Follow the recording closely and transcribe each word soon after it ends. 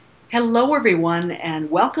Hello, everyone, and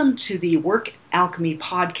welcome to the Work Alchemy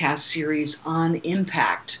podcast series on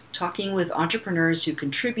impact, talking with entrepreneurs who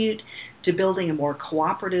contribute to building a more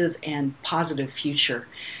cooperative and positive future.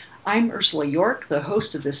 I'm Ursula York, the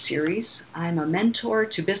host of this series. I'm a mentor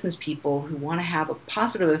to business people who want to have a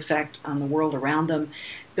positive effect on the world around them,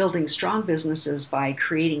 building strong businesses by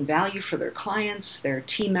creating value for their clients, their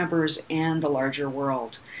team members, and the larger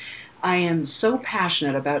world. I am so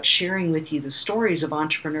passionate about sharing with you the stories of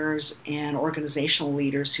entrepreneurs and organizational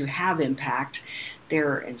leaders who have impact.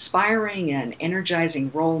 They're inspiring and energizing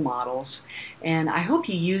role models, and I hope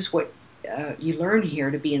you use what you learn here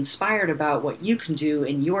to be inspired about what you can do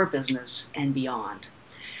in your business and beyond.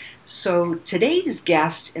 So today's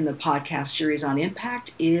guest in the podcast series on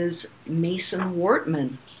impact is Mason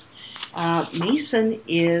Wortman. Mason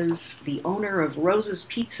is the owner of Rosa's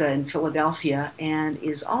Pizza in Philadelphia and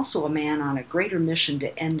is also a man on a greater mission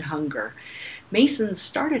to end hunger. Mason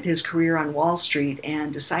started his career on Wall Street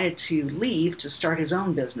and decided to leave to start his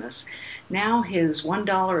own business. Now his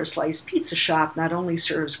 $1 a slice pizza shop not only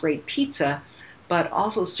serves great pizza, but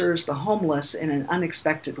also serves the homeless in an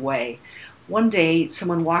unexpected way. One day,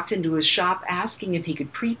 someone walked into his shop asking if he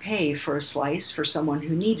could prepay for a slice for someone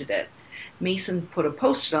who needed it. Mason put a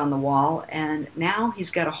post-it on the wall, and now he's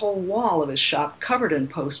got a whole wall of his shop covered in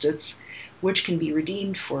post-its, which can be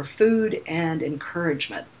redeemed for food and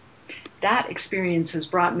encouragement. That experience has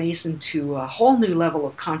brought Mason to a whole new level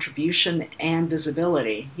of contribution and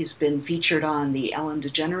visibility. He's been featured on the Ellen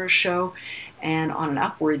DeGeneres Show and on an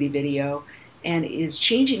Upworthy video, and is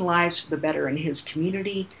changing lives for the better in his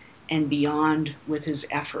community and beyond with his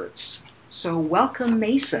efforts. So welcome,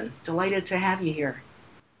 Mason. Delighted to have you here.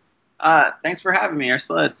 Thanks for having me,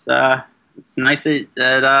 Ursula. It's nice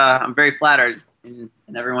that I'm very flattered in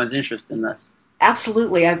everyone's interest in this.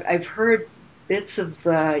 Absolutely. I've heard bits of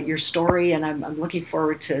your story, and I'm looking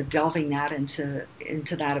forward to delving that into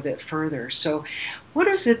that a bit further. So, what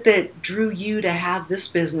is it that drew you to have this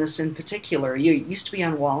business in particular? You used to be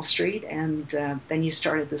on Wall Street, and then you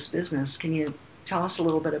started this business. Can you tell us a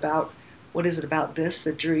little bit about what is it about this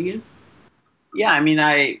that drew you? Yeah, I mean,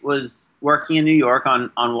 I was working in New York on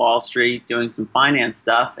Wall Street doing some finance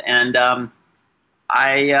stuff, and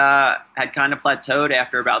I had kind of plateaued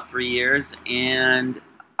after about 3 years, and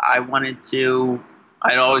I wanted to.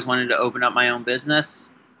 I'd always wanted to open up my own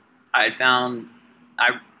business. I had found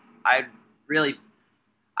I I really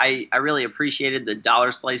I really appreciated the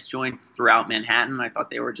dollar slice joints throughout Manhattan. I thought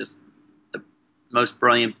they were just the most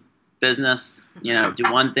brilliant business. You know, do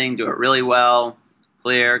one thing, do it really well,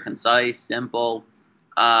 clear, concise, simple.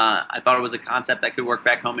 I thought it was a concept that could work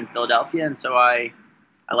back home in Philadelphia, and so I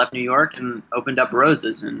left New York and opened up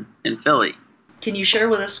Rosa's in Philly. Can you share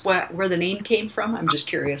with us where the name came from? I'm just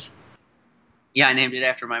curious. Yeah, I named it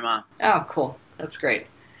after my mom. Oh, cool. That's great.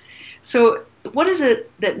 So, what is it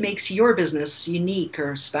that makes your business unique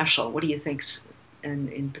or special? What do you think's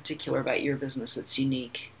in particular about your business that's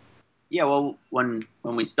unique? Yeah, well, when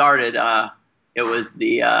we started, it was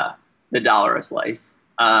the dollar a slice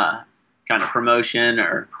kind of promotion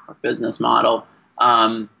or business model.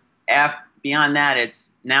 Um, Beyond that,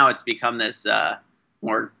 it's become this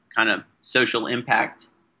more kind of social impact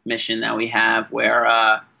mission that we have,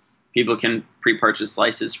 where people can pre-purchase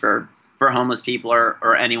slices for homeless people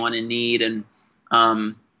or anyone in need, and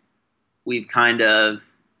um, we've kind of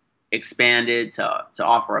expanded to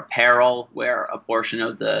offer apparel where a portion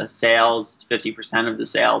of the sales, 50% of the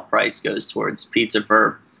sale price goes towards pizza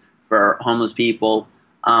for homeless people.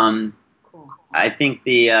 Um, Cool. I think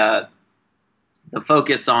the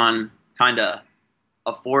focus on kind of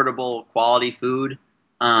affordable quality food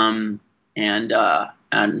um, and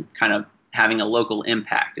kind of having a local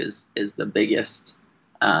impact is the biggest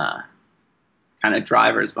uh, kind of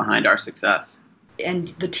drivers behind our success. And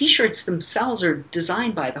the T-shirts themselves are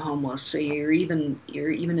designed by the homeless, so you're even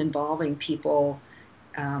involving people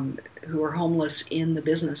who are homeless in the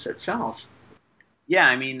business itself. Yeah,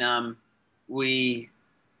 I mean, we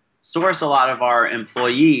source a lot of our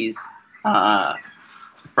employees uh,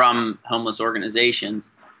 from homeless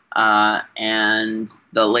organizations. And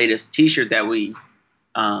the latest T-shirt that we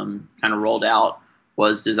kind of rolled out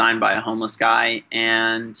was designed by a homeless guy,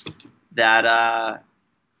 and that uh,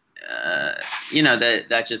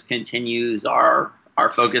 that just continues our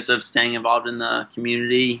focus of staying involved in the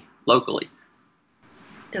community locally.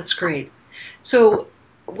 That's great. So,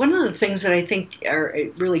 one of the things that I think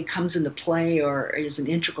it really comes into play or is an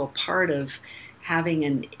integral part of having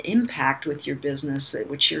an impact with your business,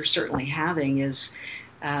 which you're certainly having, is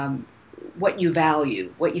um, what you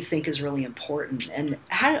value, what you think is really important, and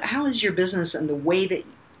how is your business and the way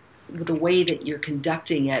that you're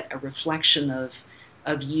conducting it a reflection of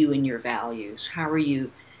of you and your values? How are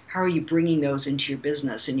you bringing those into your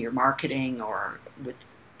business, in your marketing, or with,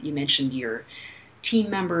 you mentioned your team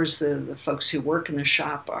members, the folks who work in the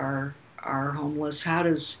shop are homeless. How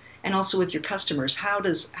does, and also with your customers, how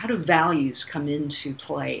do values come into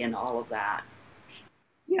play in all of that?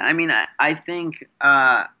 Yeah, I mean, I think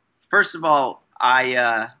first of all,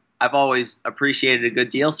 I've always appreciated a good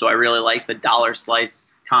deal, so I really like the dollar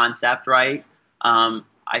slice concept, right?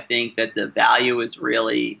 I think that the value is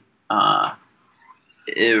really,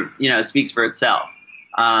 speaks for itself.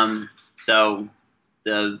 So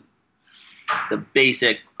the the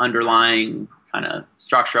basic underlying kind of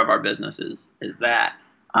structure of our business is that,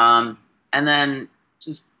 and then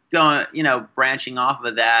just going, branching off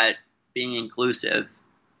of that, being inclusive,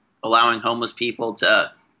 allowing homeless people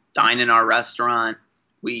to dine in our restaurant.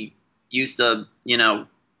 We used to,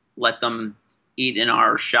 let them eat in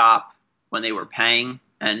our shop when they were paying,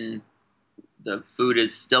 and the food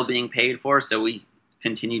is still being paid for. So we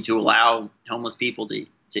continue to allow homeless people to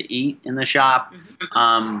eat in the shop.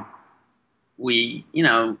 We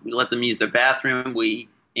let them use their bathroom. We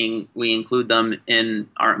include them in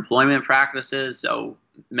our employment practices. So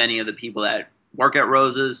many of the people that work at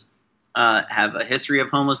Roses have a history of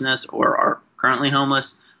homelessness or are currently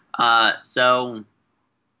homeless. So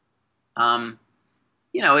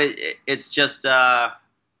it's just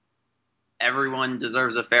everyone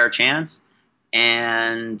deserves a fair chance,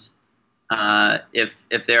 and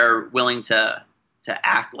if they're willing to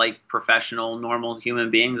act like professional, normal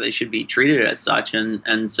human beings, they should be treated as such.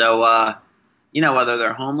 And so whether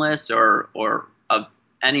they're homeless or of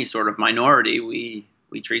any sort of minority, we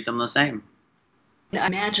treat them the same. I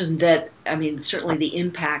imagine that, I mean, certainly the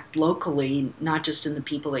impact locally, not just in the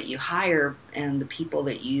people that you hire and the people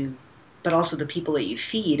that you, but also the people that you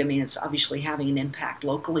feed. I mean, it's obviously having an impact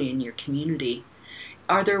locally in your community.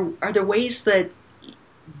 Are there ways that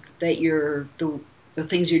the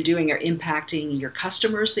things you're doing are impacting your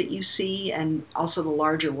customers that you see, and also the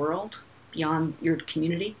larger world beyond your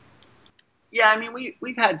community? Yeah, I mean,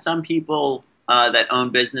 we've had some people that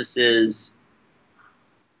own businesses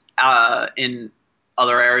in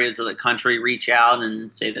other areas of the country reach out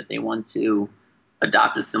and say that they want to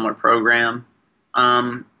adopt a similar program.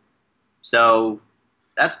 Um, so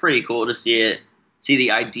that's pretty cool to see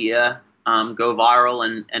the idea go viral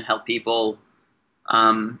and help people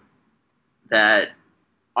um, that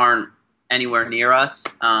aren't anywhere near us,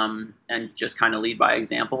 and just kind of lead by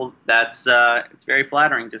example. That's it's very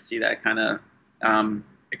flattering to see that kind of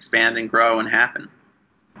expand and grow and happen.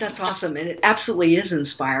 That's awesome. And it absolutely is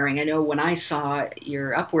inspiring. I know when I saw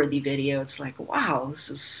your Upworthy video, it's like, wow, this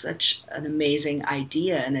is such an amazing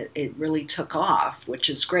idea. And it really took off, which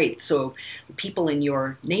is great. So the people in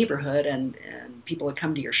your neighborhood and people that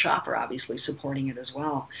come to your shop are obviously supporting it as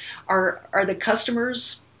well. Are the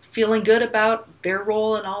customers feeling good about their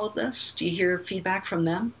role in all of this? Do you hear feedback from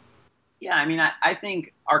them? Yeah, I mean, I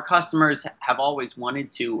think our customers have always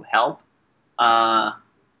wanted to help, uh,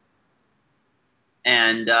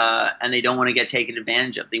 and they don't want to get taken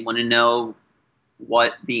advantage of. They want to know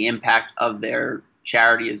what the impact of their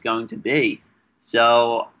charity is going to be.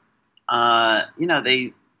 So,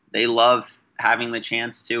 they love having the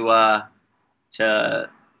chance to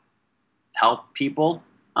help people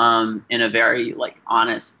in a very like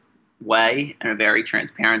honest way and a very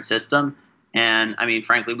transparent system. And I mean,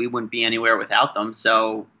 frankly, we wouldn't be anywhere without them.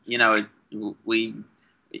 So we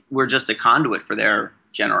we're just a conduit for their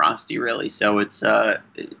generosity, really. So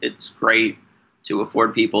it's great to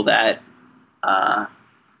afford people uh,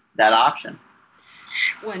 that option.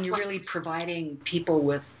 When you're really providing people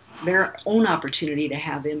with their own opportunity to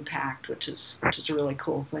have impact, which is a really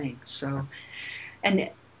cool thing. So, and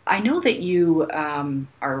I know that you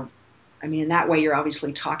are. I mean, in that way, you're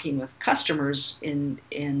obviously talking with customers in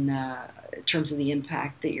terms of the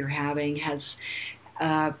impact that you're having. Has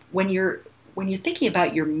when you're thinking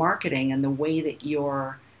about your marketing and the way that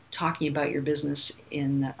you're talking about your business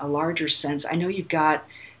in a larger sense, I know you've got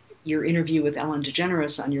your interview with Ellen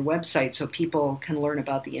DeGeneres on your website so people can learn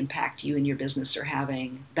about the impact you and your business are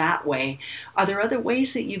having that way. Are there other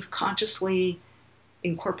ways that you've consciously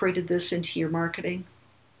incorporated this into your marketing?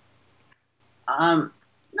 Um,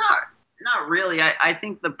 not not really. I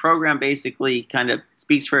think the program basically kind of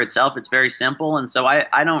speaks for itself. It's very simple, and so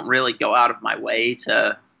I don't really go out of my way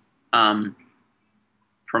to um,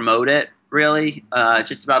 promote it. Really,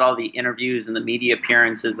 just about all the interviews and the media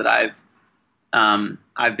appearances that I've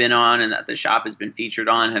been on and that the shop has been featured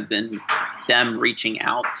on have been them reaching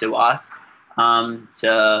out to us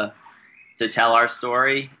to tell our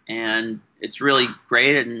story, and it's really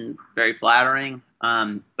great and very flattering.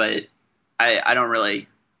 But I don't really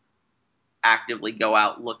actively go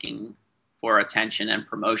out looking for attention and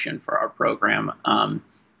promotion for our program.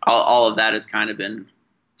 All of that has kind of been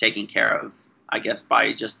taken care of, I guess,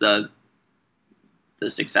 by just the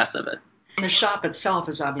success of it. And the shop itself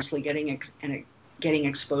is obviously getting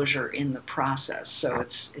exposure in the process, so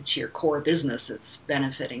it's your core business that's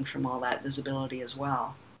benefiting from all that visibility as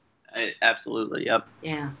well. Absolutely, yep.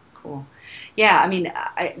 Yeah, cool. Yeah, I mean,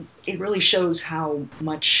 it really shows how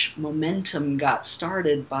much momentum got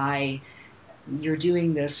started by you're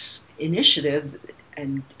doing this initiative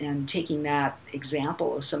and taking that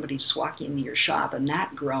example of somebody just walking into your shop and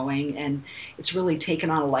that growing, and it's really taken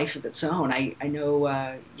on a life of its own. I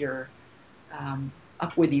know your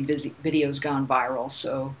Upworthy video's gone viral,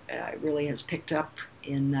 so it really has picked up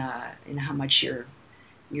in how much you're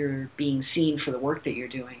being seen for the work that you're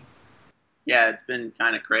doing. Yeah, it's been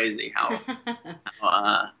kind of crazy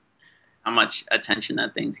how much attention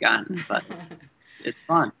that thing's gotten, but it's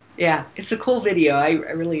fun. Yeah, it's a cool video. I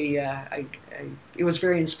really, it was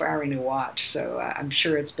very inspiring to watch. So I'm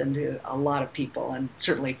sure it's been to a lot of people, and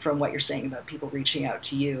certainly from what you're saying about people reaching out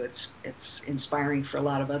to you, it's inspiring for a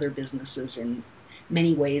lot of other businesses in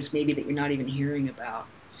many ways, maybe that you're not even hearing about.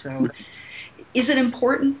 So, is it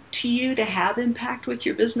important to you to have impact with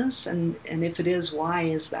your business? And if it is, why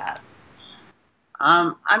is that?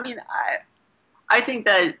 I mean, I think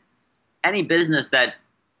that any business that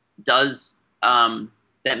does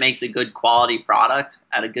that makes a good quality product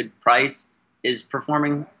at a good price is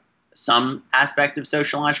performing some aspect of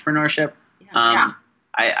social entrepreneurship. Yeah.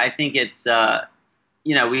 I think it's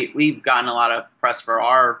we've gotten a lot of press for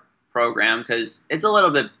our program because it's a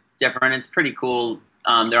little bit different. It's pretty cool.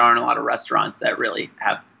 There aren't a lot of restaurants that really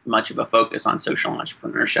have much of a focus on social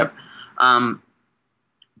entrepreneurship, um,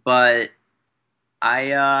 but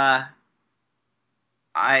I uh,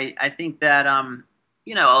 I think that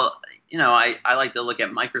you know I like to look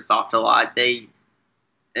at Microsoft a lot.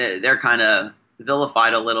 They're kind of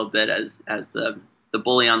vilified a little bit as the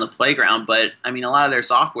bully on the playground, but I mean a lot of their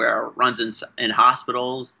software runs in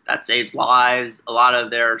hospitals that saves lives. A lot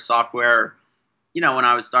of their software, when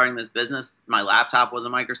I was starting this business, my laptop was a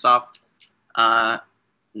Microsoft uh,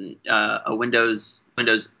 a Windows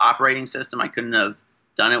operating system. I couldn't have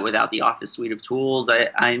done it without the Office suite of tools.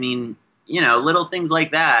 I mean, little things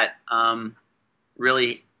like that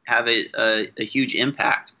really have a huge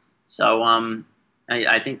impact. So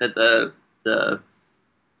I think that the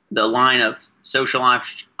the line of social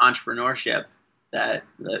entrepreneurship that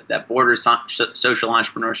borders social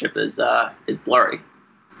entrepreneurship is blurry.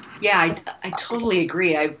 Yeah, I totally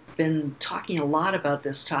agree. I've been talking a lot about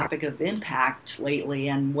this topic of impact lately,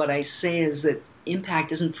 and what I say is that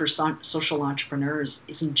impact isn't for social entrepreneurs,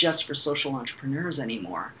 isn't just for social entrepreneurs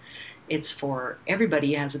anymore. It's for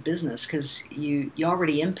everybody who has a business because you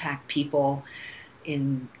already impact people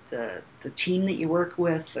in the team that you work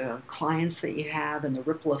with, the clients that you have, and the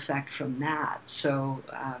ripple effect from that. So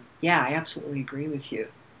yeah, I absolutely agree with you.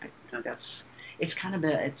 I think that's it's kind of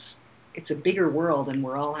it's a bigger world, and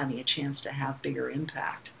we're all having a chance to have bigger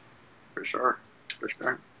impact. For sure, for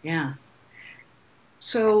sure. Yeah.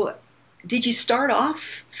 So, did you start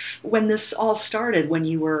off when this all started? When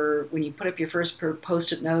you put up your first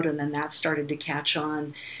post-it note, and then that started to catch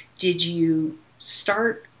on? Did you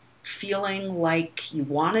start feeling like you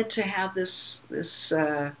wanted to have this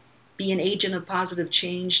be an agent of positive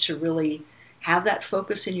change to really have that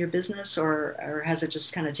focus in your business, or has it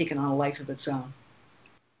just kind of taken on a life of its own?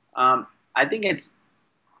 I think it's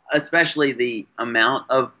especially the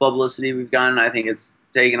amount of publicity we've gotten. I think it's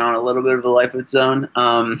taken on a little bit of a life of its own.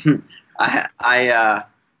 I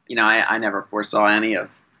never foresaw any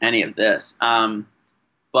of this,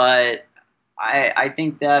 but I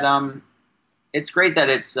think that it's great that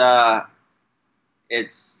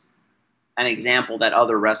it's an example that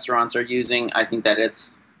other restaurants are using. I think that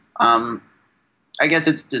um, I guess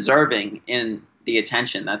it's deserving in the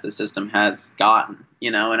attention that the system has gotten,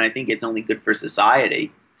 and I think it's only good for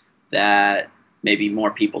society that maybe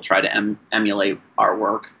more people try to emulate our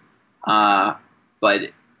work. Uh,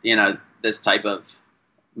 but this type of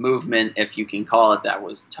movement, if you can call it that,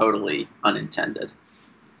 was totally unintended.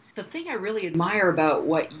 The thing I really admire about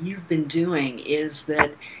what you've been doing is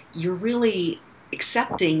that you're really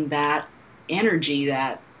accepting that energy,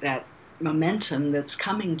 that momentum that's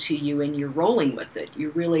coming to you, and you're rolling with it.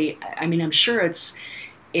 You really, I mean, I'm sure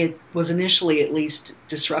it was initially at least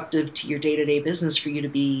disruptive to your day-to-day business for you to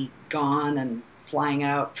be gone and flying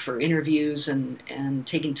out for interviews and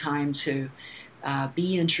taking time to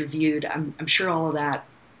be interviewed. I'm sure all of that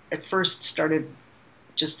at first started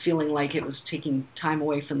just feeling like it was taking time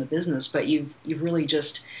away from the business, but you've really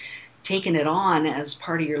just taken it on as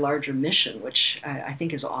part of your larger mission, which I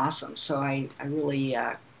think is awesome. So I really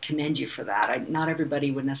commend you for that. Not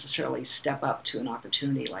everybody would necessarily step up to an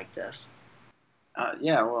opportunity like this.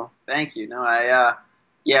 Yeah, well, thank you. No,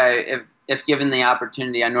 yeah, if given the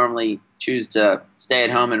opportunity, I normally choose to stay at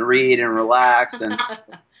home and read and relax and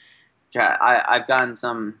try. I've gotten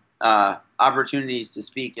some opportunities to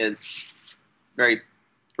speak at very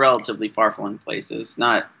relatively far-flung places,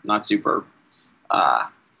 not super, uh,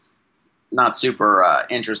 not super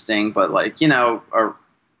interesting, but like are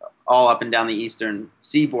all up and down the eastern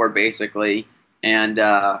seaboard, basically. And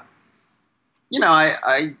I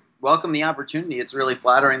welcome the opportunity. It's really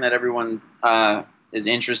flattering that everyone is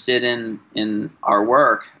interested in our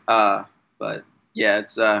work. But yeah,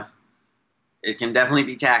 it can definitely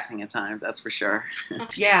be taxing at times. That's for sure.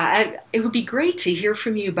 Yeah, it would be great to hear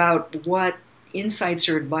from you about what insights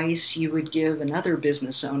or advice you would give another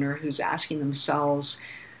business owner who's asking themselves,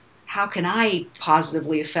 how can I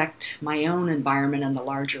positively affect my own environment and the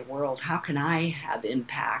larger world? How can I have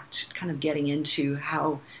impact? Kind of getting into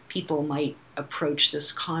how people might approach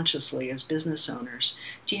this consciously as business owners.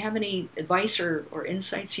 Do you have any advice or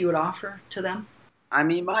insights you would offer to them? I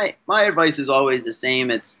mean, my advice is always the same.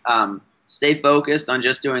 It's stay focused on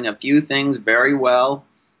just doing a few things very well.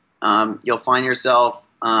 You'll find yourself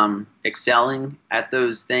excelling at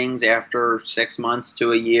those things after 6 months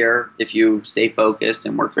to a year if you stay focused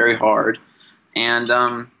and work very hard.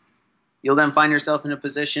 And you'll then find yourself in a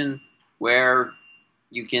position where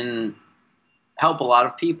you can help a lot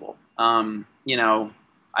of people. I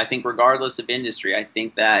think regardless of industry, I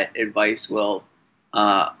think that advice will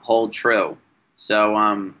hold true.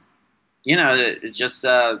 So, just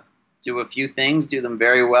do a few things, do them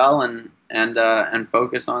very well, and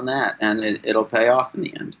focus on that, and it'll pay off in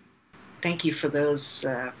the end. Thank you for those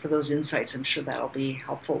insights. I'm sure that'll be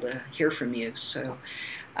helpful to hear from you. So,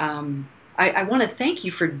 I want to thank you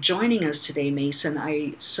for joining us today, Mason.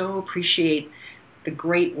 I so appreciate the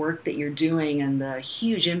great work that you're doing and the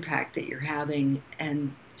huge impact that you're having,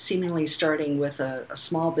 and seemingly starting with a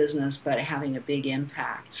small business but having a big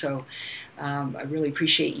impact. So I really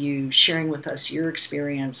appreciate you sharing with us your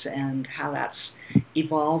experience and how that's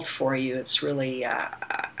evolved for you. It's really,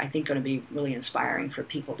 I think, going to be really inspiring for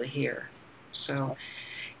people to hear. So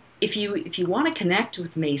if you want to connect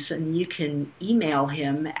with Mason, you can email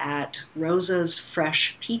him at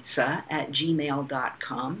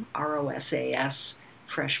rosasfreshpizza@gmail.com, ROSAS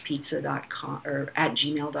freshpizza.com or at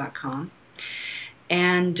gmail.com.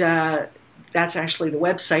 And that's actually the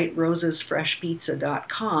website,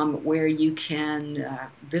 rosasfreshpizza.com, where you can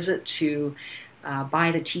visit to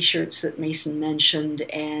buy the t-shirts that Mason mentioned,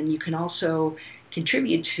 and you can also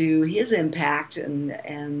contribute to his impact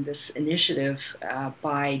and this initiative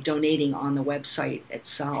by donating on the website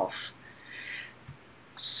itself.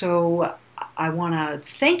 So I want to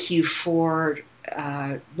thank you for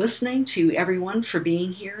listening, to everyone for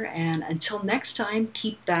being here. And until next time,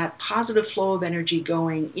 keep that positive flow of energy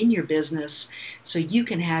going in your business so you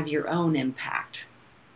can have your own impact.